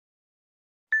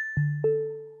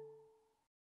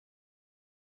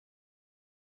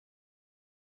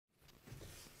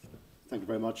Thank you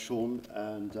very much, Sean.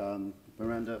 And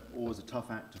Miranda, always a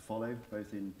tough act to follow,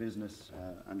 both in business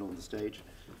and on the stage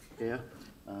here.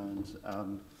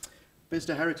 And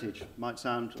Bicester heritage might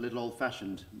sound a little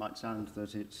old-fashioned, might sound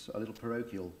that it's a little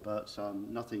parochial, but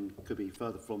nothing could be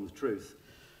further from the truth.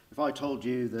 If I told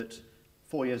you that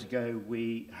 4 years ago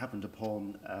we happened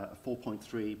upon a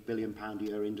 £4.3 billion a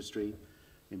year industry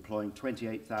employing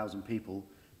 28,000 people,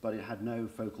 but it had no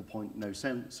focal point, no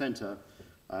centre,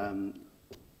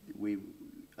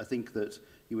 I think that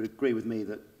you would agree with me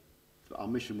that our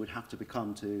mission would have to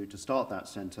become to start that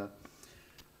centre.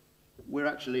 We're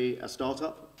actually a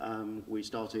startup. We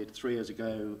started 3 years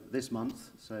ago this month,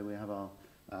 so we have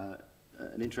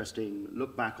an interesting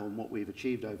look back on what we've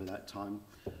achieved over that time.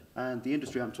 And the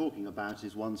industry I'm talking about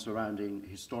is one surrounding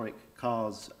historic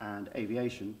cars and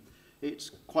aviation. It's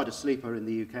quite a sleeper in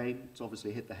the UK. It's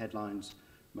obviously hit the headlines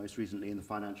most recently in the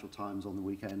Financial Times on the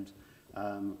weekend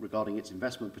regarding its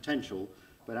investment potential,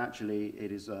 but actually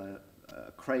it is a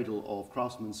cradle of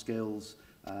craftsman skills,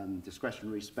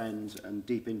 discretionary spend and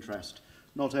deep interest,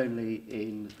 not only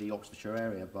in the Oxfordshire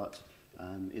area, but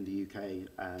in the UK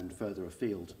and further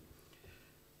afield.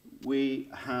 We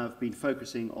have been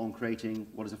focusing on creating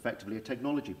what is effectively a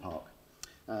technology park.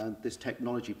 This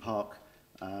technology park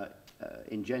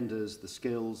engenders the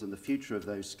skills and the future of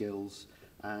those skills,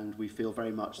 and we feel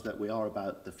very much that we are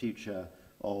about the future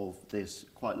of this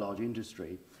quite large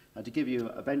industry. And to give you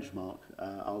a benchmark,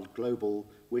 our global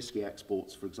whisky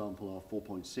exports, for example, are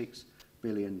 4.6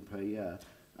 billion per year,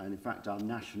 and in fact our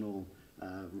national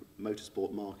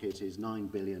motorsport market is 9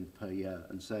 billion per year,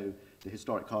 and so the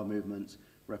historic car movement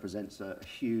represents a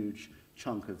huge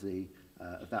chunk of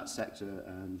that sector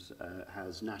and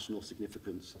has national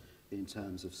significance in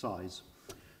terms of size.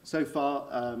 So far,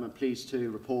 I'm pleased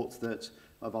to report that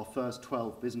of our first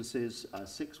 12 businesses,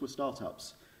 6 were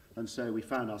startups. And so we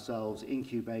found ourselves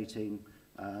incubating,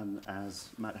 as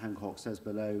Matt Hancock says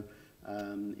below,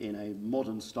 in a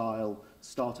modern style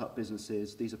startup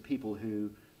businesses. These are people who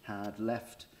had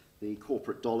left the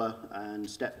corporate dollar and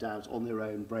stepped out on their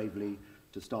own bravely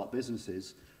to start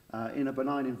businesses in a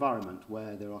benign environment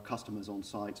where there are customers on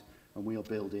site, and we are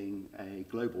building a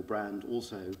global brand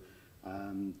also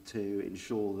to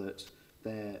ensure that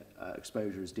their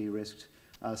exposure is de-risked.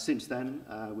 Since then,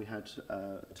 we had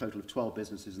a total of 12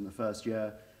 businesses in the first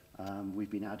year. We've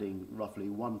been adding roughly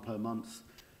 1 per month,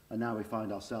 and now we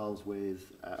find ourselves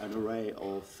with an array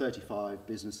of 35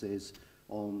 businesses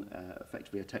on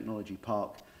effectively a technology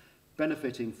park,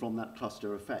 benefiting from that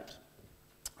cluster effect.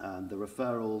 The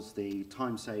referrals, the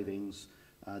time savings,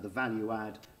 the value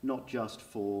add, not just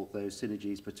for those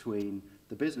synergies between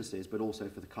the businesses, but also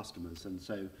for the customers. And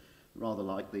so, rather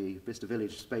like the Bicester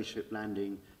Village spaceship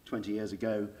landing 20 years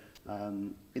ago,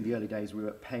 in the early days we were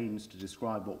at pains to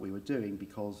describe what we were doing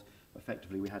because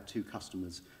effectively we had 2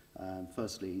 customers.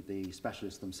 Firstly, the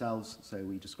specialists themselves, so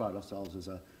we described ourselves as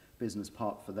a business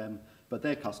park for them, but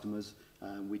their customers,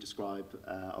 we describe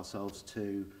ourselves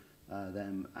to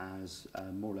them as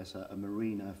more or less a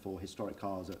marina for historic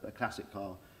cars, a classic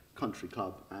car country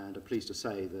club. And I'm pleased to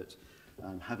say that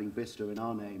having Bicester in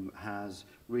our name has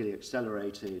really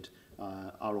accelerated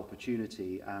our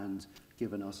opportunity and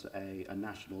given us a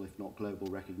national, if not global,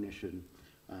 recognition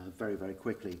very, very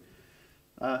quickly.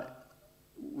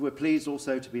 We're pleased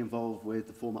also to be involved with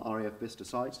the former RAF Bicester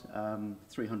site,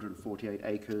 348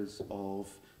 acres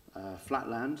of flat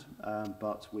land,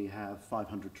 but we have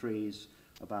 500 trees,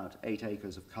 about 8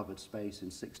 acres of covered space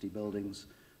in 60 buildings,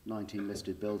 19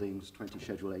 listed buildings, 20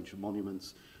 scheduled ancient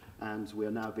monuments, and we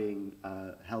are now being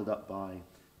held up by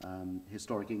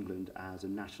Historic England as a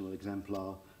national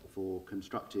exemplar for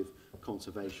constructive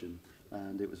conservation.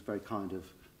 And it was very kind of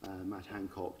Matt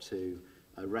Hancock to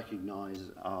recognise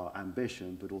our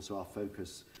ambition, but also our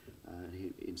focus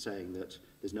in saying that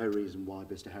there's no reason why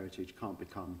Bicester Heritage can't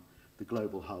become the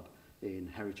global hub in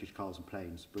heritage cars and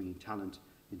planes, bringing talent,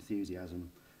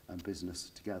 enthusiasm and business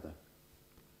together.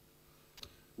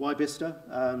 Why Bicester?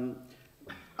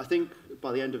 I think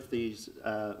by the end of these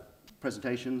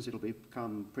presentations it'll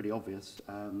become pretty obvious.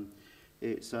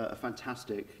 It's a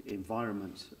fantastic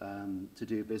environment to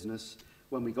do business.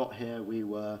 When we got here we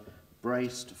were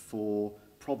braced for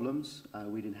problems.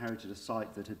 We'd inherited a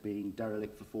site that had been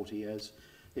derelict for 40 years.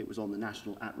 It was on the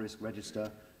National At-Risk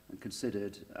Register and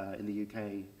considered in the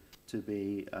UK to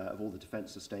be, of all the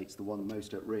defence estates, the one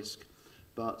most at risk.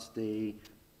 But the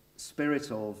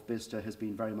spirit of Bicester has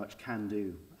been very much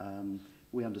can-do.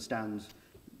 We understand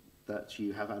that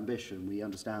you have ambition. We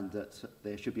understand that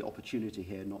there should be opportunity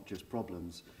here, not just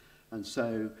problems. And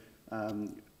so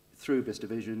through Bicester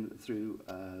Vision, through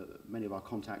many of our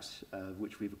contacts,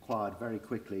 which we've acquired very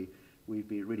quickly,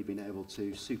 really been able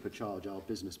to supercharge our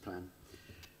business plan.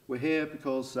 We're here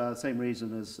because same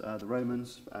reason as the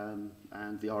Romans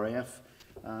and the RAF,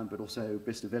 but also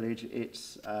Bicester Village.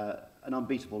 It's an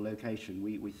unbeatable location.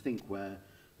 We think we're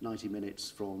 90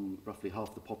 minutes from roughly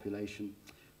half the population,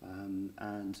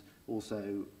 and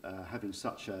also having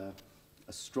such a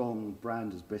strong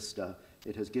brand as Bicester,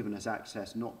 it has given us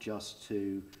access not just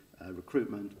to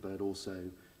recruitment, but also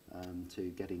to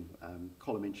getting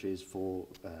column inches for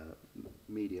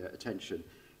media attention.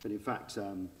 And in fact,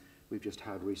 we've just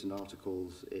had recent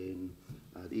articles in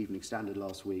the Evening Standard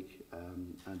last week,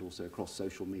 and also across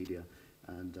social media,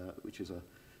 and which is a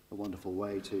wonderful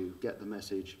way to get the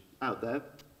message out there.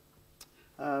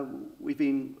 We've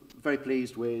been very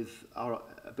pleased with our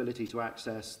ability to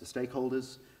access the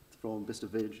stakeholders from Bicester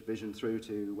Vision through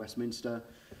to Westminster.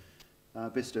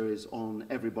 Bicester is on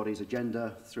everybody's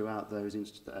agenda throughout those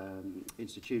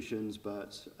institutions,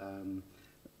 but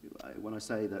when I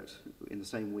say that in the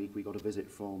same week we got a visit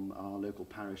from our local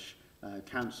parish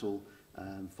council,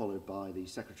 followed by the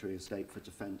Secretary of State for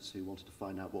Defence, who wanted to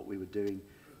find out what we were doing.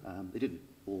 They didn't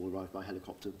all arrive by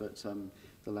helicopter, but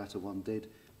the latter one did.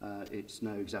 It's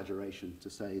no exaggeration to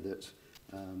say that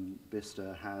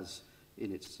Bicester has,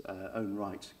 in its own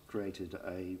right, created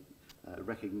a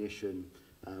recognition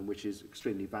which is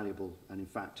extremely valuable, and in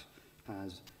fact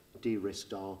has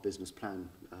de-risked our business plan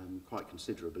quite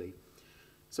considerably.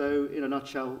 So in a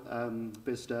nutshell,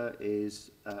 Bicester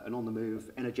is an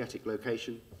on-the-move, energetic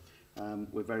location.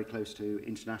 We're very close to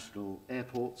international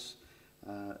airports.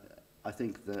 I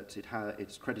think that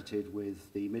it's credited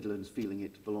with the Midlands feeling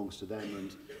it belongs to them,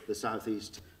 and the South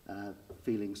East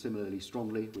feeling similarly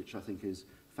strongly, which I think is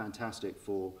fantastic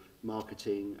for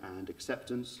marketing and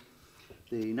acceptance.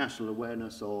 The national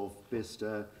awareness of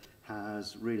Bicester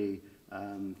has really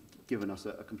given us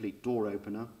a complete door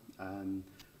opener, and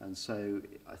so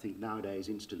I think nowadays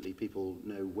instantly people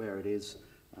know where it is,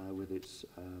 with its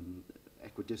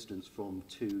equidistance from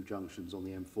 2 junctions on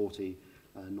the M40,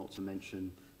 not to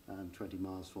mention 20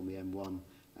 miles from the M1,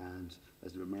 and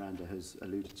as Miranda has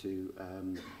alluded to,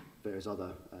 various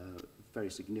other very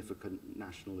significant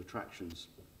national attractions.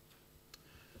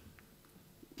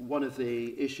 One of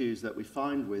the issues that we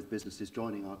find with businesses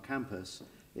joining our campus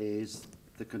is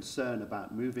the concern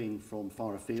about moving from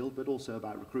far afield, but also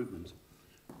about recruitment.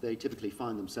 They typically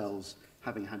find themselves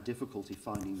having had difficulty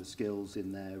finding the skills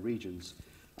in their regions,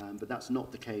 but that's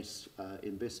not the case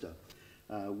in Bicester.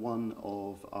 One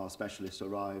of our specialists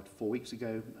arrived 4 weeks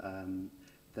ago.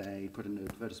 They put an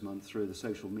advertisement through the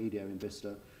social media in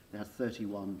Bicester. They had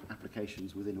 31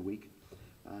 applications within a week.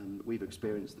 We've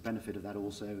experienced the benefit of that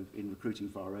also in recruiting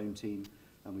for our own team,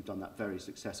 and we've done that very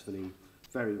successfully,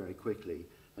 very, very quickly.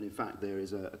 And in fact, there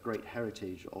is a great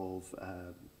heritage of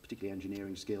particularly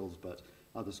engineering skills, but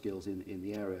other skills in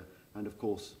the area. And of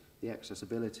course, the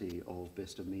accessibility of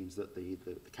Bicester means that the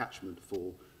catchment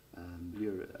for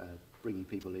bringing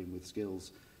people in with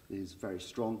skills is very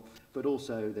strong, but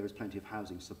also there is plenty of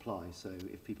housing supply. So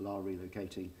if people are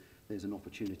relocating, there's an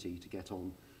opportunity to get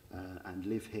on and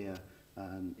live here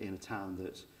in a town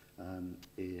that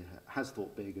has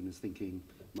thought big and is thinking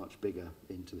much bigger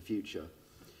into the future.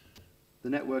 The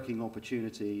networking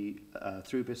opportunity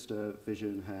through Bicester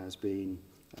Vision has been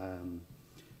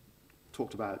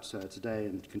talked about today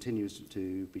and continues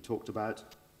to be talked about.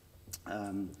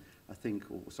 I think,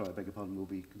 I beg your pardon, will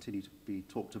continue to be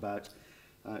talked about.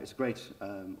 It's a great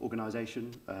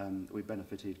organisation. We've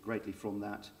benefited greatly from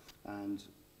that, and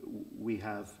we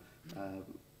have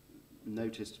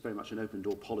noticed very much an open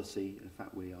door policy. In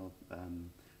fact, we are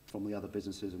from the other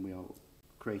businesses, and we are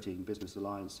creating business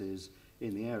alliances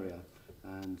in the area,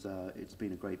 and it's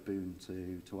been a great boon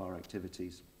to our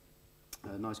activities.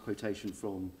 A nice quotation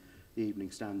from the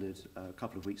Evening Standard a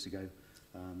couple of weeks ago.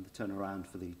 The turnaround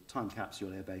for the time capsule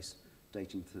airbase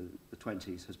dating to the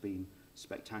 20s has been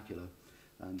spectacular.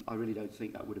 I really don't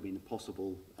think that would have been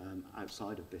possible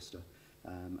outside of Bicester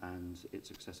and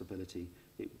its accessibility.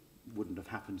 It wouldn't have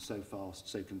happened so fast,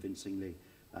 so convincingly,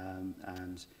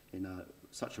 and in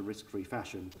such a risk-free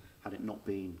fashion had it not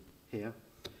been here.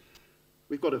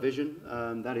 We've got a vision,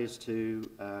 that is to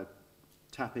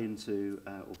tap into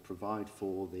or provide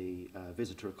for the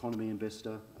visitor economy in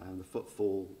Bicester. The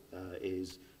footfall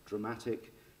is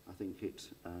dramatic. I think it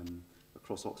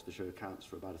across Oxfordshire accounts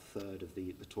for about a third of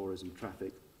the tourism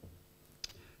traffic.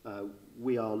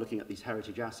 We are looking at these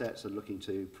heritage assets and looking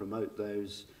to promote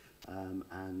those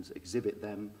and exhibit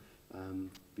them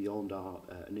beyond our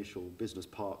initial business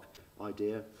park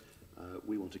idea.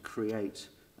 We want to create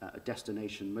a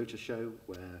destination motor show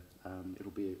where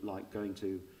it'll be like going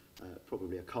to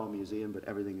probably a car museum, but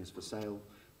everything is for sale.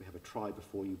 we have a try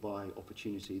before you buy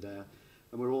opportunity there.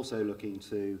 And we're also looking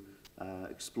to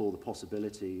explore the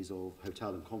possibilities of hotel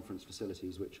and conference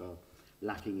facilities which are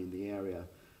lacking in the area.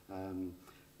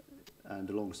 And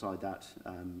alongside that,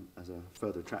 as a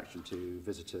further attraction to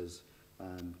visitors,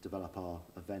 develop our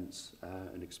events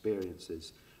and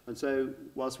experiences. And so,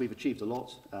 whilst we've achieved a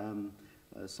lot,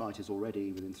 the site is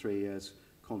already, within 3 years,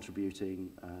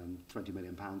 contributing £20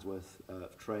 million worth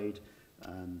of trade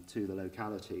to the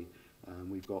locality.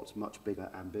 We've got much bigger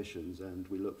ambitions, and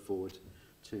we look forward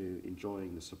to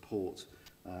enjoying the support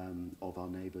of our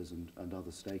neighbours and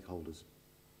other stakeholders.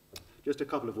 Just a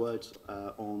couple of words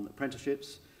on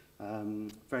apprenticeships.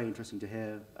 Very interesting to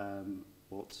hear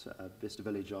what Bicester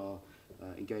Village are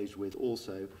engaged with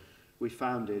also. We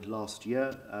founded last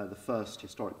year the first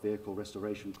historic vehicle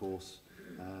restoration course,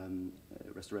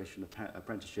 restoration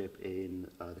apprenticeship in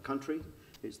the country.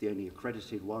 It's the only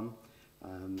accredited one.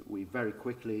 We very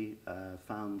quickly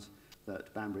found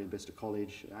that Banbury and Bicester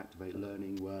College, Activate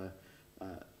Learning, were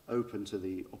open to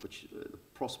the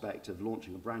prospect of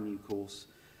launching a brand new course,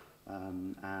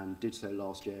 and did so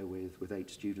last year with 8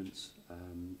 students.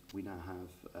 We now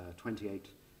have 28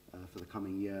 for the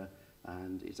coming year,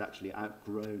 and it's actually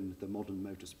outgrown the Modern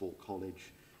Motorsport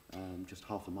College just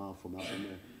half a mile from us, and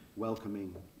we're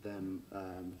welcoming them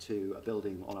to a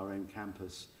building on our own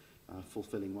campus,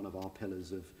 fulfilling one of our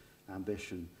pillars of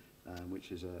ambition,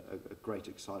 which is a great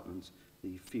excitement.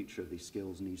 The future of these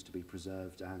skills needs to be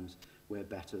preserved, and we're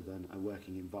better than a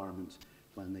working environment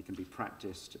when they can be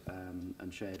practiced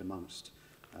and shared amongst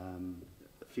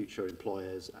future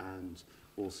employers and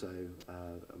also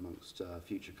amongst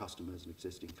future customers and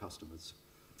existing customers.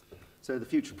 So the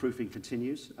future proofing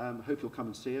continues. Hope you'll come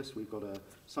and see us. We've got a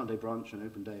Sunday brunch and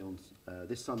open day on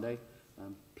this Sunday.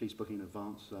 Please book in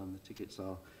advance. The tickets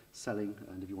are selling,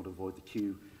 and if you want to avoid the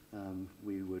queue,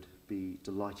 we would be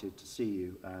delighted to see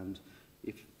you. And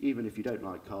even if you don't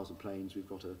like cars and planes, we've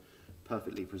got a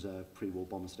perfectly preserved pre-war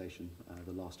bomber station,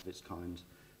 the last of its kind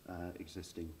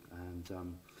existing.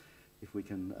 And if we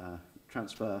can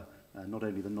transfer not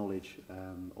only the knowledge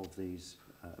of these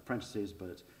apprentices,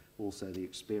 but also the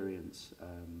experience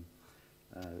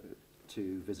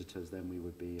to visitors, then we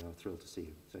would be thrilled to see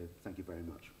you. So thank you very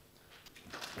much.